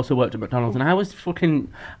 I also worked at McDonald's and I was fucking...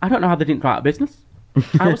 I don't know how they didn't go out of business.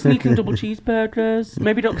 I was sneaking double cheeseburgers.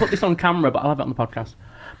 Maybe don't put this on camera, but I'll have it on the podcast.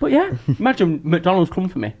 But yeah, imagine McDonald's come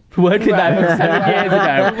for me for working there for 7 years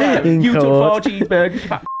ago. In You took 4 court. cheeseburgers. You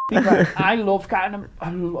fat Right, I love getting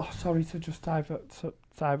them. Sorry to just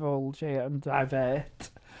divulge here and divert,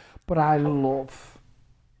 but I love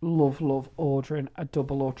ordering a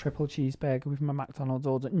double or triple cheeseburger with my McDonald's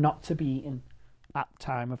order, not to be eaten at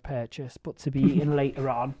time of purchase, but to be eaten later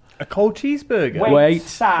on. A cold cheeseburger. Wait.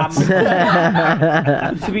 Sam.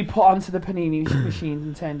 To be put onto the panini machine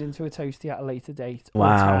and turned into a toasty at a later date. or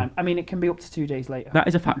Wow. time. I mean, it can be up to 2 days later. That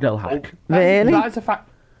is a fat girl hack. Really? That is a fact.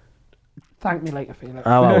 Thank me later, Felix.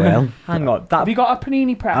 Oh, I will. Hang on. Have you got a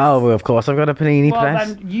panini press? Oh, well, of course, I've got a panini Well,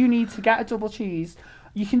 press. then you need to get a double cheese.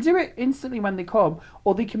 You can do it instantly when they come,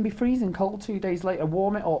 or they can be freezing cold 2 days later.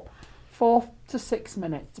 Warm it up 4 to 6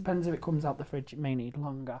 minutes. Depends if it comes out the fridge. It may need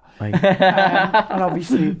longer. And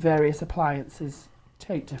obviously, various appliances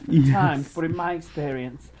take different times. But in my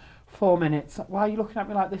experience, 4 minutes. Why are you looking at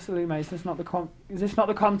me like this, Illume? Is this not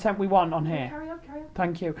the content we want on here? Carry on.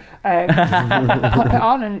 Thank you. Pop it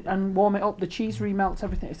on and warm it up. The cheese remelts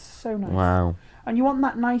everything. It's so nice. Wow. And you want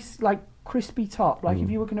that nice, like, crispy top. Like, if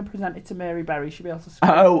you were going to present it to Mary Berry, she'd be able to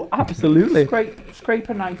scrape, Oh, absolutely. scrape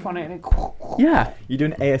a knife on it and it... Yeah. You're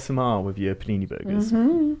doing ASMR with your panini burgers.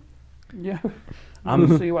 Yeah.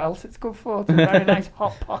 We'll see what else it's good for. It's a very nice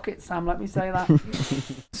hot pocket, Sam, let me say that.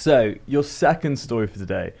 So, your second story for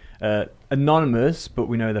today. Anonymous, but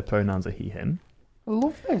we know their pronouns are he, him. I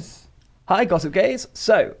love this. Hi, Gossip Gays.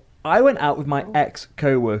 So, I went out with my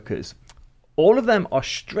ex-co-workers. All of them are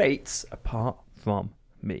straights apart from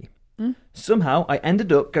me. Somehow, I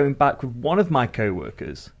ended up going back with one of my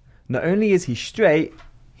co-workers. Not only is he straight,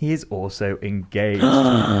 he is also engaged.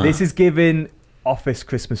 This is giving office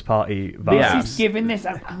Christmas party vibes. This is giving this...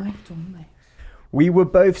 I've done this. We were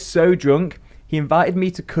both so drunk. He invited me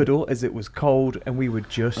to cuddle as it was cold, and we were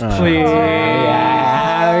just chatting.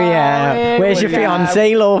 Yeah. Where's your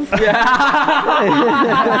fiance, love?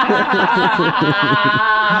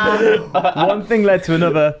 One thing led to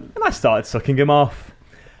another, and I started sucking him off.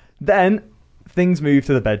 Then, things moved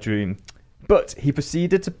to the bedroom. But he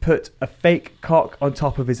proceeded to put a fake cock on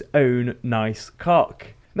top of his own nice cock.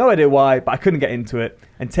 No idea why, but I couldn't get into it,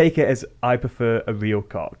 and take it as I prefer a real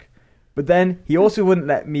cock. But then, he also wouldn't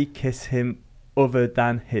let me kiss him other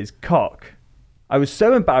than his cock. I was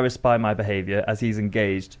so embarrassed by my behaviour as he's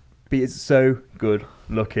engaged, but he's so good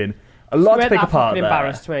looking. A lot to pick apart there.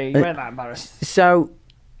 You weren't that embarrassed. So,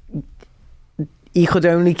 he could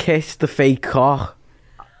only kiss the fake cock.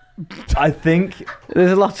 I think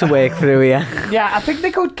There's a lot to work through here. Yeah, I think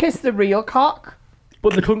they could kiss the real cock.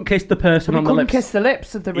 But they couldn't kiss the person They on the couldn't lips. kiss the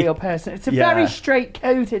lips of the real person. It's a Yeah. very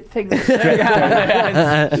straight-coded thing. straight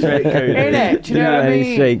coded. Innit? Do you know what I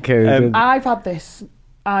mean? Straight coded. I've had this.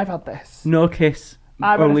 No kiss,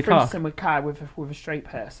 I've had only a cock. threesome with Kai with a straight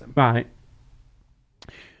person. Right.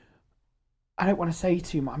 I don't want to say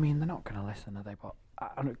too much. I mean, they're not going to listen, are they? But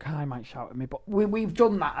I know Kai might shout at me. But we've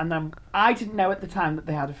done that, and then I didn't know at the time that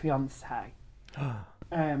they had a fiance.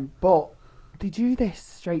 But they do this,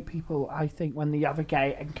 straight people. I think when they have a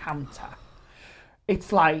gay encounter,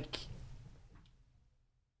 it's like,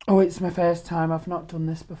 oh, it's my first time. I've not done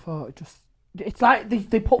this before. It's like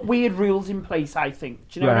they put weird rules in place, I think.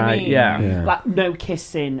 Do you know what I mean? Yeah. Like no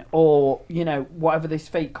kissing or, whatever this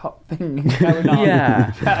fake cock thing is going on.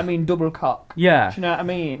 Yeah. Do you know what I mean? Double cock. Yeah. Do you know what I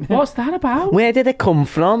mean? What's that about? Where did it come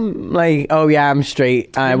from? Like, oh yeah, I'm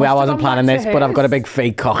straight. I must have wasn't gone planning back this, to but I've got a his. big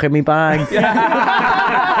fake cock in my bag.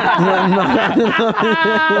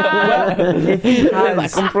 If he Where did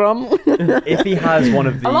that come from? if he has one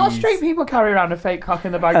of these, A lot of straight people carry around a fake cock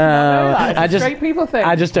in the bag. Do you not know that? It's a straight people thing.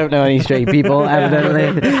 I just don't know any straight people,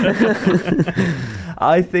 evidently.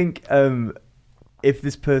 I think if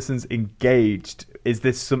this person's engaged, is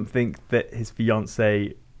this something that his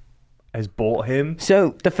fiance has bought him?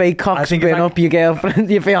 So the fake I cock's think bring it's like- up your girlfriend,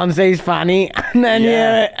 your fiance's fanny, and then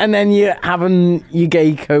Yeah. you're having your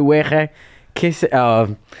gay co-worker kiss it.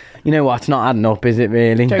 Oh, you know what? It's not adding up, is it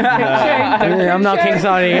really? Don't kink shame, don't I'm not kink king. shame.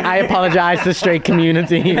 Sorry, I apologise to the straight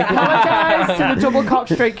community. Apologise to the double cock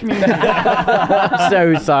straight community. I'm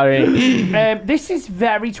so sorry. This is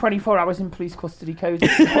very 24 hours in police custody code.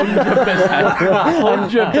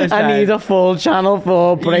 100%. I need a full Channel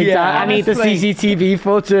 4 breakdown. Yeah, I need the honestly. CCTV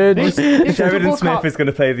footage. This Sheridan double Smith cock- is going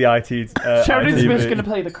to play the IT. Sheridan ITV. Smith's going to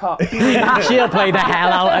play the cock. She'll play the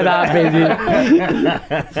hell out of that video.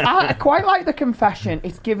 I quite like the confession.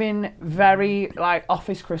 It's giving very like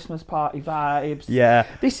office Christmas party vibes. Yeah.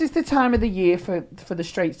 This is the time of the year for the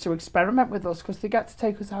straights to experiment with us because they get to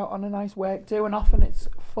take us out on a nice work do, and often it's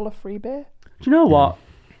full of free beer. Do you know what?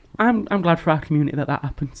 I'm glad for our community that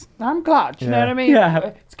happens. I'm glad. Do you know what I mean? Yeah.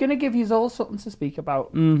 It's going to give you all something to speak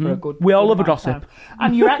about for a good. We all good love a amount of gossip. time.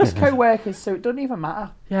 And your ex co-workers, so it doesn't even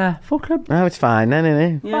matter. Yeah, fuck them. Oh, it's fine then,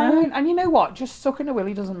 isn't it? Yeah. Fine. And you know what? Just sucking a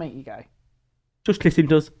willy doesn't make you gay. Just kissing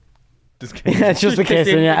does. Just kidding. Yeah, it's just the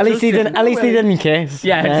kissing. Yeah, at least he didn't. At least he didn't kiss.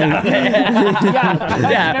 Yeah, exactly.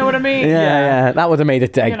 Yeah. You know what I mean? Yeah. That would have made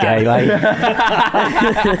it dead You know. gay. Like,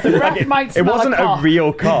 The breath might It smell wasn't a cock. a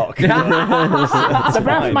real cock. The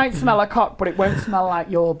breath might smell a cock, but it won't smell like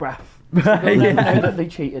your breath. So they'll never know that they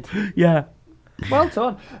cheated. Yeah. Well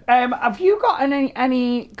done. Have you got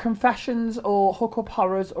any confessions or hookup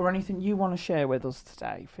horrors or anything you want to share with us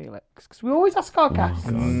today, Felix? Because we always ask our guests.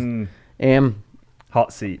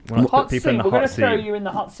 Hot seat. We like to Hot put seat. people in the We're going hot to throw seat. you in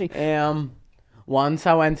the hot seat. once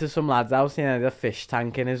I went to some lad's house and he had a fish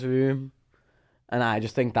tank in his room, and I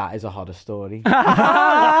just think that is a horror story.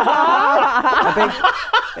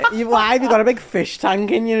 Why have you got a big fish tank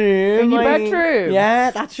in your room? In your bedroom?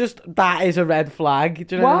 Yeah, that is a red flag.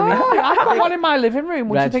 Do you know what I mean? Why? I've got one in my living room.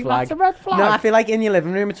 Would you think that's a red flag? No, I feel like in your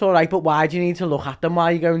living room it's all right, but why do you need to look at them while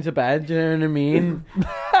you're going to bed? Do you know what I mean?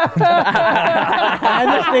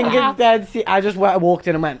 I just think it's dead. See, I just walked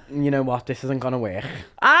in and went, you know what, this isn't going to work.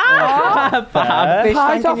 Fish Pies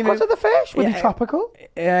tank off in your because room. of the fish? Were they Yeah. tropical?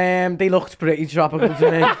 They looked pretty tropical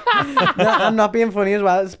to me. No, I'm not being funny as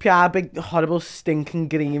well. It's pure big, horrible, stinking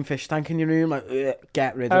green fish tank in your room. Like,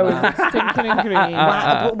 get rid of that. It's stinking and green.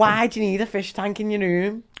 But why do you need a fish tank in your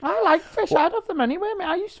room? I like fish. I'd have them anyway. I mean,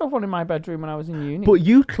 I used to have one in my bedroom when I was in uni. But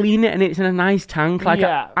you clean it and it's in a nice tank. Like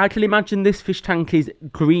Yeah. I can imagine this fish tank is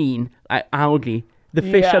green, like algae. The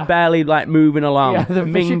fish Yeah. are barely like moving along. Yeah, the fish are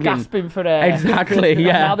mingling. gasping for air. Exactly,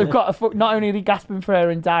 yeah. Now they've got not only are they gasping for air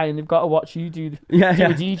and dying, they've got to watch you do a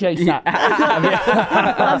DJ set.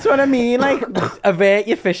 That's what I mean. Like, avert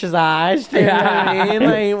your fish's eyes. Do you know what I mean?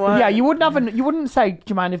 Like, what? Yeah, you wouldn't say, do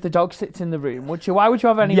you mind if the dog sits in the room, would you? Why would you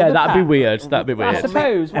have any Yeah, other that'd be pet? weird. That'd be I weird.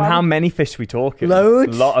 suppose. And how many fish are we talking?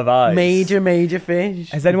 Loads. A lot of eyes. Major fish.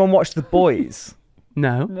 Has anyone watched The Boys?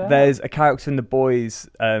 No. There's a character in The Boys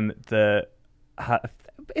that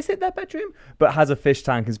is it their bedroom? But has a fish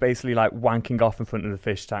tank and is basically like wanking off in front of the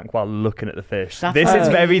fish tank while looking at the fish. That's This is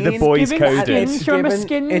very The Boys giving coded. Skins. Do you remember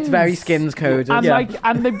Skins? It's very Skins coded. And yeah.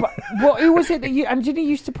 who was it that you? And did he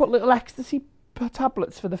used to put little ecstasy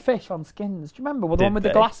tablets for the fish on Skins? Do you remember? Well, the Did one with they?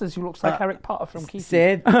 the glasses who looks like Eric Potter from Keith.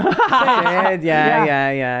 Sid.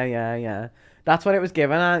 Yeah. That's what it was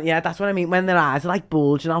given. Yeah, that's what I mean. When their eyes are like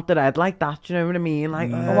bulging out their head like that, do you know what I mean?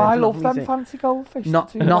 Like, Oh, I love them fancy fancy goldfish.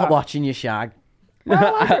 Not too, like. watching your shag.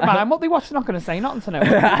 Well, I don't mind. What they watch, they're not going to say nothing to know.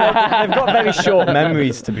 They've got very short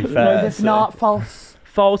memories, to be fair. No, it's not false.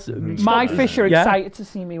 False. My fish are excited to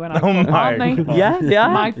see me when I come, aren't they? God. Yeah.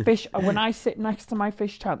 My fish, when I sit next to my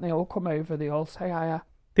fish tank, they all come over. They all say hiya.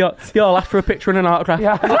 They all ask for a picture and an autograph.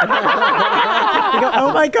 Yeah. You go,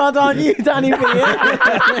 oh my God, aren't you Danny Beard?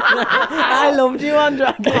 I loved you on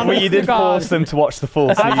Drag Race. Well, you did force them to watch the full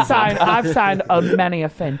season. I've signed many a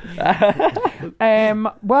fin.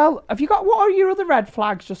 Well, have you got, what are your other red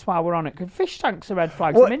flags just while we're on it? Because fish tanks are red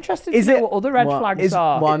flags. Well, I'm interested to know what other red flags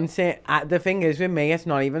are. The thing is with me, it's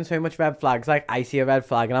not even so much red flags. Like, I see a red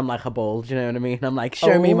flag and I'm like a bull, do you know what I mean? I'm like,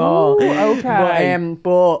 show me more. Okay.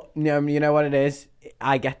 But you know what it is?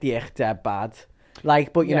 I get the ick dead bad.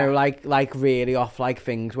 Like, but you know, like really off like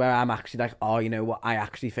things where I'm actually like, oh, you know what? I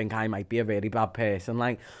actually think I might be a really bad person.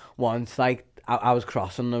 Like once, like I was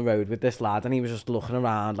crossing the road with this lad and he was just looking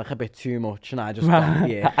around like a bit too much, and I just got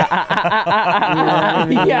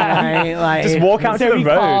just walk out to the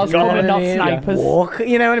road. Not snipers. Walk,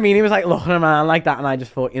 you know what I mean? He was like looking around like that, and I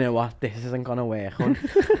just thought, you know what, this isn't gonna work.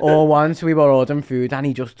 Or once we were ordering food and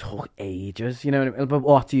he just took ages, you know what I mean? But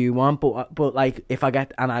what do you want? But like if I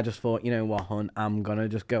get, and I just thought, you know what, hon, I'm gonna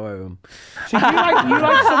just go home. So you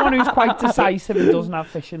like someone who's quite decisive and doesn't have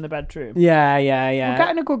fish in the bedroom. Yeah. We're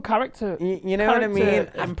getting a good character. You know what I mean?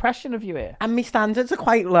 Impression of you here. And my standards are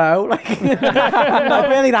quite low. Like, not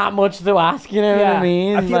really that much to ask, you know what I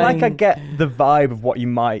mean? I feel like I get the vibe of what you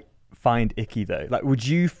might find icky, though. Like, would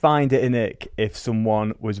you find it an ick if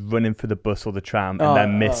someone was running for the bus or the tram and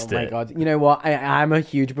then missed it? Oh, my God. You know what? I'm a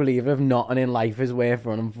huge believer of nothing in life is worth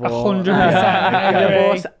running for.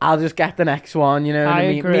 100%. I'll just get the next one, you know what I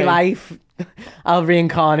mean? agree. My life... I'll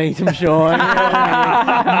reincarnate, I'm sure.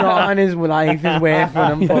 Not in his life is worth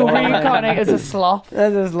running for. You'll reincarnate as a sloth.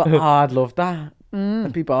 I'd love that.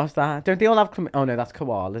 I'd be boss that. Don't they all have... Oh, no, that's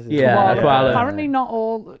koalas. Koala. Apparently not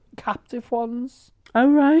all captive ones. Oh,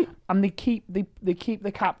 right. And they keep the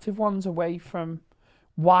captive ones away from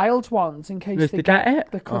wild ones in case they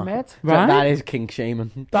come in. Right. That is kink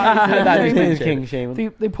shaming. That is kink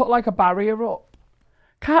shaming. They put like a barrier up.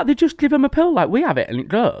 Can't they just give them a pill like we have it and it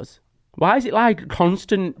goes? Why is it like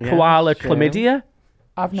constant koala chlamydia?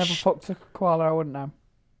 I've never fucked a koala, I wouldn't know.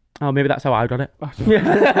 Oh, maybe that's how I got it. That's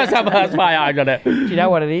why I got it. Do you know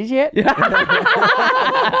what it is yet?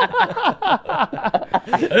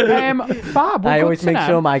 Fab, I always make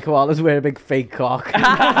sure my koalas wear a big fake cock.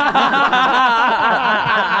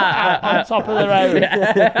 On top of the road.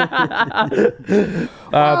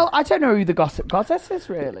 Well, I don't know who the gossip goddess is,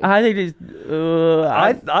 really. I think it's...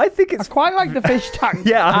 I think it's... I quite like the fish tank.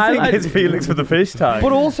 Yeah, I think it's Felix with the fish tank.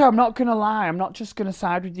 But also, I'm not going to lie, I'm not just going to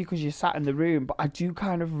side with you because you sat in the room, but I do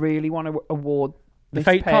kind of really want to award this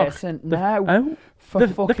fake person for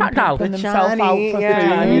fucking pimping themselves out for food. For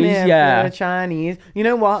the Chinese. You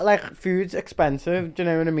know what? Like, food's expensive, do you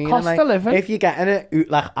know what I mean? Cost of living. If you're getting it,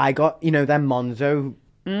 like, I got, you know, them Monzo...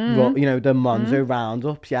 you know, the Monzo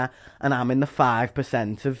roundups, yeah, and I'm in the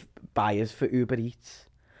 5% of buyers for Uber Eats.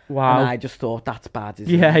 Wow. And I just thought that's bad,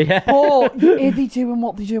 isn't it? Yeah. Or are they doing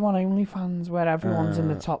what they do on OnlyFans where everyone's in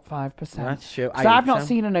the top 5%? That's true. Because I've not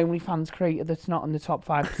seen an OnlyFans creator that's not in the top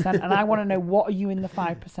 5%, and I want to know, what are you in the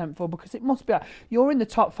 5% for? Because it must be like, you're in the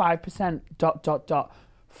top 5%...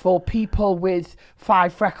 for people with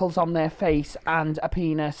 5 freckles on their face and a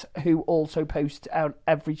penis who also post out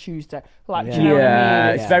every Tuesday. Like, do you know what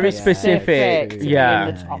I mean? It's very specific. To be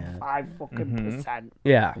in the top 5 fucking percent.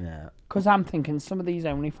 Yeah. Because I'm thinking some of these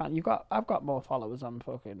OnlyFans, I've got more followers on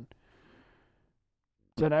fucking...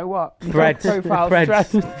 Don't know what. Threads.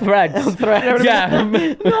 Threads. Yeah. I'm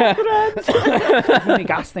really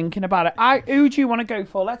gas thinking about it. Who do you want to go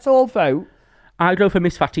for? Let's all vote. I go for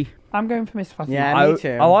Miss Fatty. I'm going for Miss Fatty. Yeah, me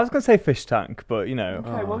too. I was going to say fish tank, but, you know.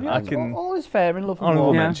 Okay, well, yeah, I can... all is fair in love and Honourable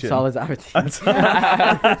war. mention. Solidarity.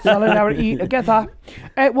 Solidarity together.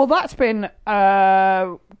 Well, that's been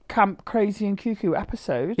Camp Crazy and Cuckoo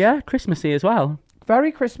episode. Yeah, Christmassy as well.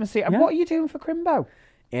 Very Christmassy. And what are you doing for Crimbo?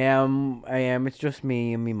 It's just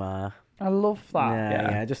me and me ma. I love that.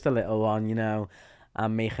 Yeah, just a little one, you know.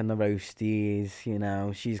 I'm making the roasties, you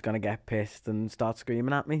know. She's gonna get pissed and start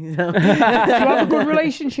screaming at me. So. Do you have a good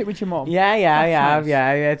relationship with your mum? Yeah.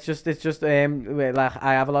 It's just like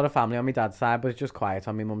I have a lot of family on my dad's side, but it's just quiet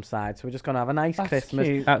on my mum's side. So we're just gonna have a nice Christmas.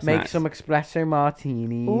 Cute. Make some espresso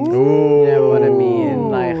martinis. Ooh. You know what I mean?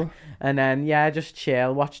 Like, and then just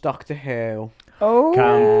chill, watch Doctor Who. Oh,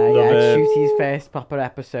 Shooty's first proper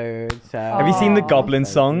episode. So. Have you seen the Goblin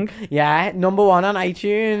song? Yeah, #1 on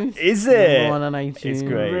iTunes. Is it? #1 on iTunes. It's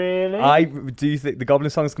great. Really? I do think the Goblin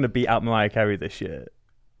song's going to beat out Mariah Carey this year.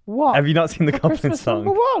 What? Have you not seen the Goblin Christmas song?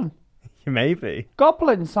 #1? Maybe.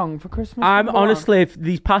 Goblin song for Christmas. I'm number one. honestly, if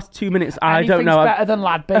these past 2 minutes, I don't know. Anything's better than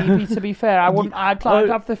Lad Baby, to be fair. I'd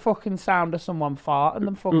have the fucking sound of someone farting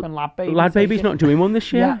than fucking Lad Baby. Lad Baby's not doing one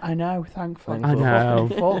this year. Yeah, I know, thankfully. I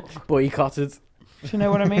know. Fuck. Boycotted. Do you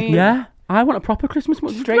know what I mean? Yeah. I want a proper Christmas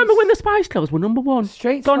movie. Remember when the Spice Girls were number one?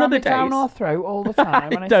 Straight Gone are slam the it down days. our throat all the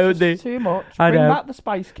time. And Don't it's they? just too much. I Bring know. back the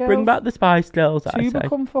Spice Girls. Bring back the Spice Girls, I Two say.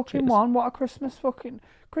 become fucking Cheers. one. What a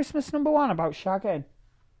Christmas number one about shagging.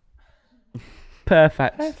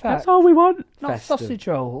 Perfect. That's all we want. Not Festive. sausage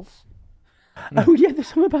rolls. Oh yeah, there's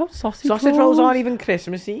something about sausage Rolls aren't even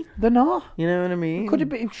Christmassy. They're not. You know what I mean?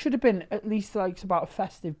 It should have been at least like about a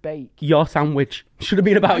festive bake. Your sandwich. Should have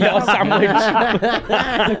been about your sandwich.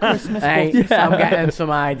 The Christmas Hey, buffet. I'm getting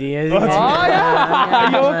some ideas. Oh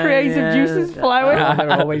yeah, your creative juices flowing.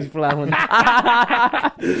 They're always flowing.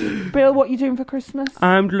 Bill, what you doing for Christmas?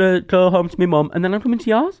 I'm going to go home to my mum and then I'm coming to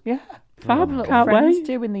yours. Yeah. Fab, Little can't friends wait.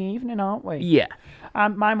 do in the evening, aren't we? Yeah.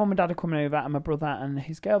 My mum and dad are coming over, and my brother and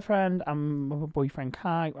his girlfriend, and my boyfriend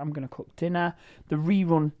Kai. I'm going to cook dinner. The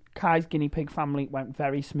rerun Kai's Guinea Pig Family went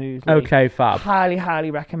very smoothly. Okay, fab.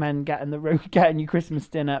 Highly recommend getting your Christmas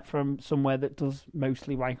dinner from somewhere that does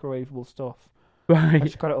mostly microwavable stuff. I Right.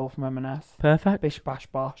 just got it all from M&S. Perfect. Bish bash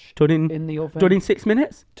bosh. Done in the oven. Done in 6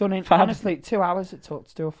 minutes? Done in, Fab. honestly, 2 hours it took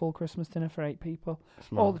to do a full Christmas dinner for 8 people.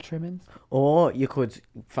 All the trimmings. Or you could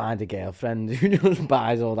find a girlfriend who just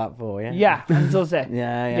buys all that for you. Yeah, and does it.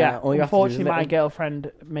 Yeah. All you have to do is Unfortunately, my little-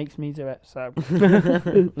 girlfriend makes me do it, so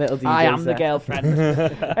little DJ I am the set.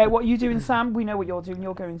 girlfriend. What are you doing, Sam? We know what you're doing.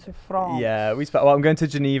 You're going to France. Yeah, I'm going to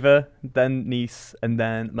Geneva, then Nice, and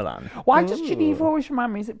then Milan. Why does Geneva always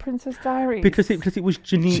remind me? Is it Princess Diaries? Because it was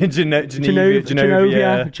Geneva. Genovia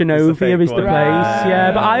Genovia is the place. one.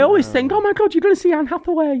 Yeah, but I always think, oh my god, you're going to see Anne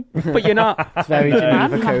Hathaway. But you're not. It's very Geneva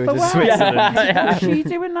Anne coded. Hathaway. Switzerland. What's she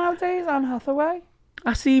doing nowadays, Anne Hathaway?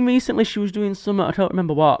 I seen recently she was doing something, I don't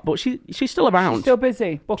remember what, but she's still around. She's still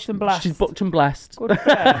busy. Booked and blessed. She's booked and blessed. Good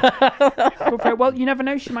for her. Good for her. Well, you never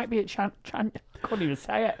know. She might be at I couldn't even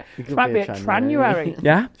say it. She might be at Tranuary.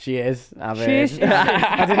 Yeah? She is. I've She heard. is.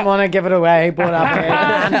 I didn't want to give it away, but I've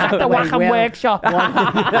heard. She's at the Wackham workshop.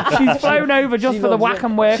 She's flown over just for the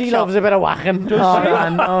Wackham workshop. She loves a bit of whacking. Does Oh, she?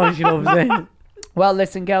 man. Oh, she loves it. Well,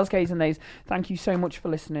 listen, girls, gays and theys, thank you so much for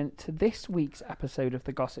listening to this week's episode of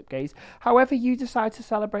The Gossip Gays. However you decide to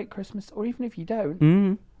celebrate Christmas, or even if you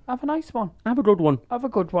don't, have a nice one. Have a good one. Have a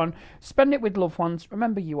good one. Spend it with loved ones.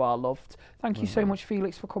 Remember, you are loved. Thank you so much,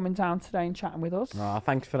 Felix, for coming down today and chatting with us. Oh,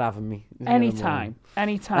 thanks for having me. Anytime. I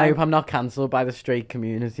Anytime. hope I'm not cancelled by the straight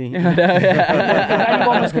community. If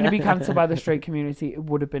anyone was going to be cancelled by the straight community, it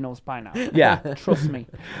would have been us by now. Yeah. Trust me.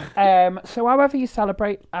 So however you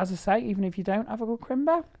celebrate, as I say, even if you don't, have a good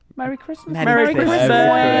Crimbo. Merry Christmas. Merry Christmas.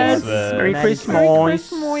 Merry Christmas. Merry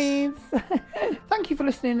Christmas. Thank you for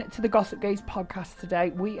listening to the Gossip Gays podcast today.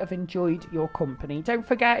 We have enjoyed your company. Don't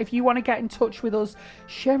forget, if you want to get in touch with us,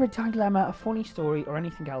 share a dilemma, a funny story, or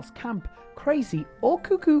anything else, camp, crazy, or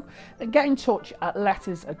cuckoo, then get in touch at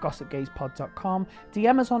letters@gossipgayspod.com.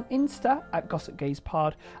 DM us on Insta at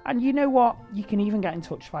gossipgayspod. And you know what? You can even get in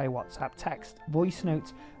touch via WhatsApp, text, voice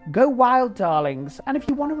notes. Go wild, darlings. And if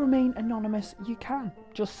you want to remain anonymous, you can.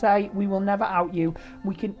 Just say, we will never out you.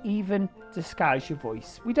 We can even disguise your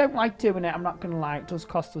voice. We don't like doing it, I'm not going to lie. It does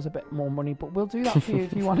cost us a bit more money, but we'll do that for you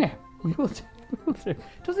if you want it. We will do.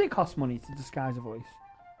 Does it cost money to disguise a voice?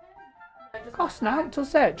 Cost now,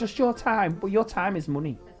 does it? Just your time. But your time is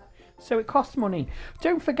money. So it costs money.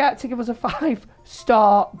 Don't forget to give us a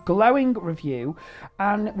 5-star glowing review,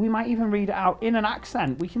 and we might even read it out in an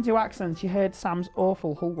accent. We can do accents. You heard Sam's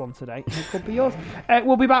awful Hull one today. It could be yours.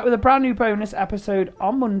 We'll be back with a brand new bonus episode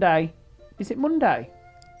on Monday. Is it Monday?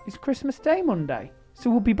 It's Christmas Day Monday. So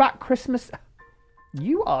we'll be back Christmas.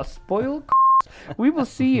 You are spoiled. We will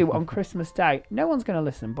see you on Christmas Day. No one's going to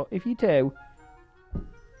listen, but if you do,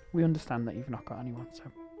 we understand that you've not got anyone. So.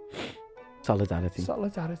 Solidarity.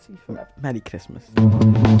 Solidarity forever. Merry Christmas. The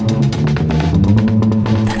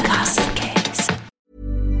Gossip Gays.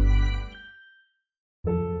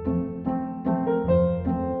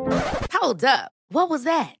 Hold up. What was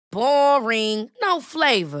that? Boring. No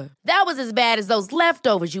flavor. That was as bad as those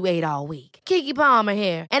leftovers you ate all week. Keke Palmer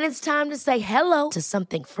here, and it's time to say hello to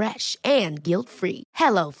something fresh and guilt-free.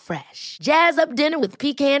 Hello Fresh. Jazz up dinner with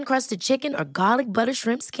pecan-crusted chicken or garlic butter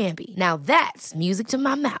shrimp scampi. Now that's music to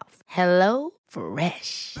my mouth. Hello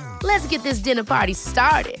Fresh. Let's get this dinner party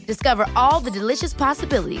started. Discover all the delicious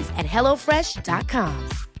possibilities at hellofresh.com.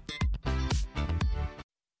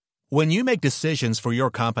 When you make decisions for your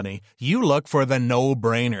company, you look for the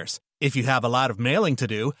no-brainers. If you have a lot of mailing to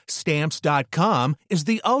do, Stamps.com is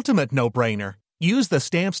the ultimate no-brainer. Use the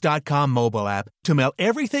Stamps.com mobile app to mail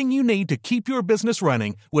everything you need to keep your business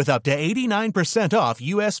running with up to 89% off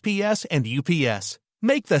USPS and UPS.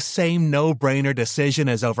 Make the same no-brainer decision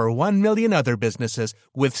as over 1 million other businesses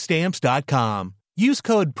with Stamps.com. Use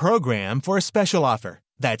code PROGRAM for a special offer.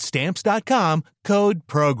 That's Stamps.com, code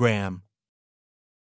PROGRAM.